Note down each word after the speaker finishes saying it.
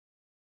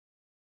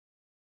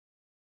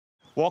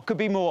What could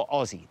be more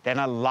Aussie than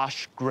a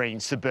lush green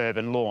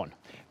suburban lawn?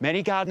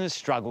 Many gardeners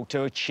struggle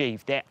to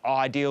achieve their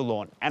ideal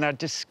lawn and are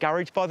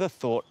discouraged by the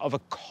thought of a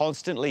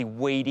constantly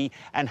weedy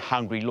and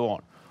hungry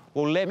lawn.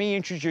 Well, let me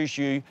introduce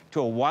you to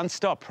a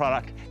one-stop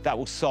product that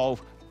will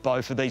solve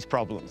both of these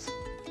problems.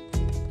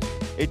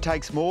 It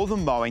takes more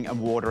than mowing and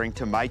watering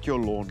to make your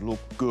lawn look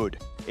good.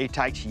 It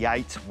takes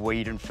Yates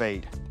Weed and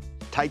Feed.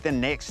 Take the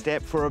next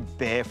step for a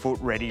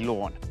barefoot-ready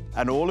lawn.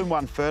 An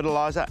all-in-one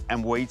fertiliser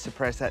and weed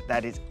suppressor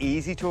that is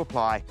easy to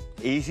apply,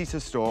 easy to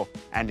store,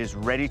 and is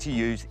ready to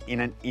use in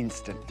an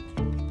instant.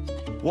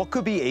 What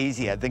could be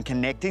easier than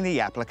connecting the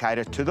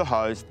applicator to the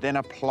hose, then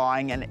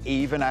applying an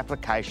even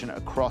application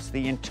across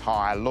the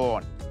entire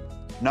lawn?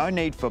 No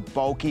need for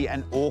bulky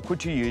and awkward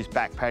to use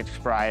backpack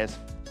sprayers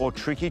or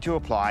tricky to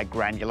apply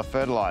granular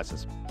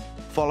fertilisers.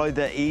 Follow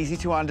the easy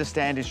to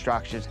understand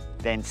instructions,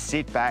 then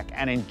sit back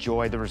and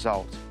enjoy the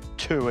results.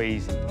 Too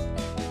easy.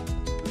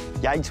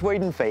 Yates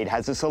Weed and Feed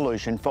has a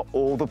solution for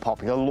all the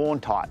popular lawn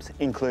types,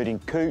 including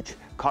cooch,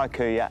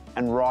 kikuyu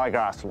and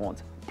ryegrass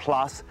lawns,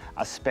 plus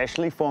a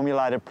specially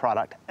formulated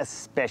product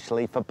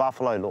especially for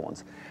buffalo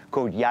lawns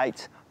called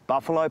Yates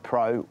Buffalo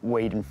Pro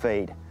Weed and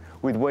Feed.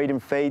 With Weed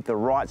and Feed, the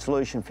right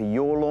solution for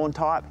your lawn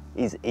type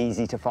is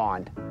easy to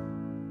find.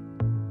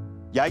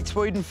 Yates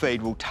Weed and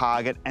Feed will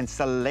target and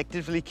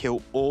selectively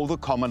kill all the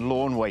common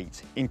lawn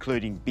weeds,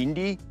 including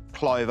bindi,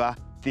 clover,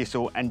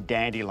 thistle and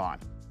dandelion.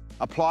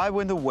 Apply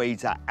when the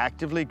weeds are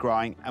actively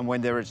growing and when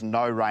there is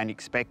no rain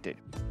expected.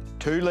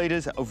 2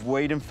 litres of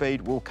Weed and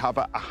Feed will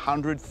cover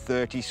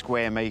 130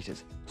 square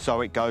metres,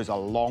 so it goes a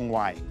long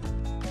way.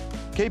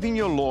 Keeping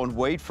your lawn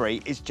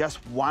weed-free is just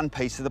one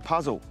piece of the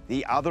puzzle.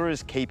 The other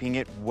is keeping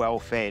it well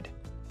fed.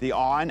 The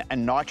iron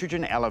and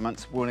nitrogen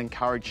elements will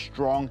encourage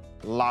strong,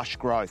 lush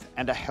growth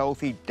and a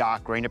healthy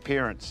dark green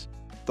appearance.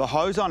 The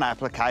hose-on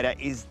applicator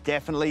is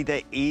definitely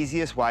the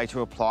easiest way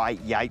to apply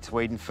Yates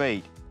Weed and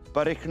Feed,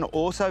 but it can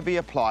also be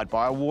applied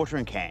by a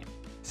watering can.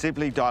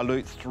 Simply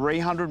dilute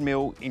 300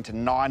 ml into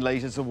 9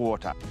 litres of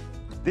water.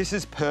 This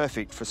is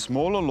perfect for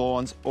smaller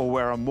lawns or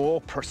where a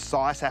more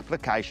precise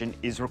application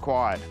is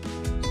required.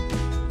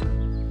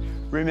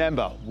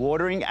 Remember,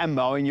 watering and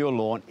mowing your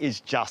lawn is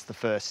just the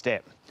first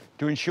step.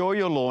 To ensure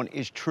your lawn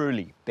is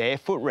truly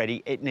barefoot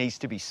ready, it needs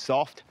to be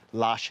soft,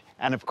 lush,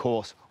 and of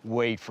course,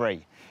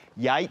 weed-free.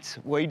 Yates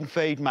Weed and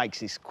Feed makes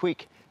this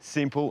quick,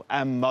 simple,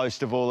 and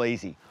most of all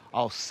easy.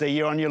 I'll see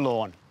you on your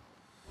lawn.